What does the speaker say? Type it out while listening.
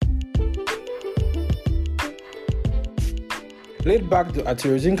Laid Back, the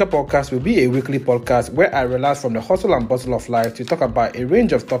Atirozinka podcast will be a weekly podcast where I relax from the hustle and bustle of life to talk about a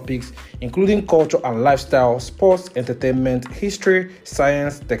range of topics, including culture and lifestyle, sports, entertainment, history,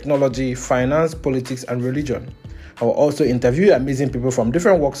 science, technology, finance, politics, and religion. I will also interview amazing people from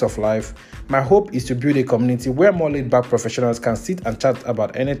different walks of life. My hope is to build a community where more laid-back professionals can sit and chat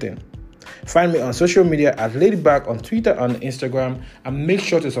about anything. Find me on social media at Laidback on Twitter and Instagram, and make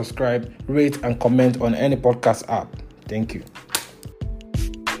sure to subscribe, rate, and comment on any podcast app. Thank you.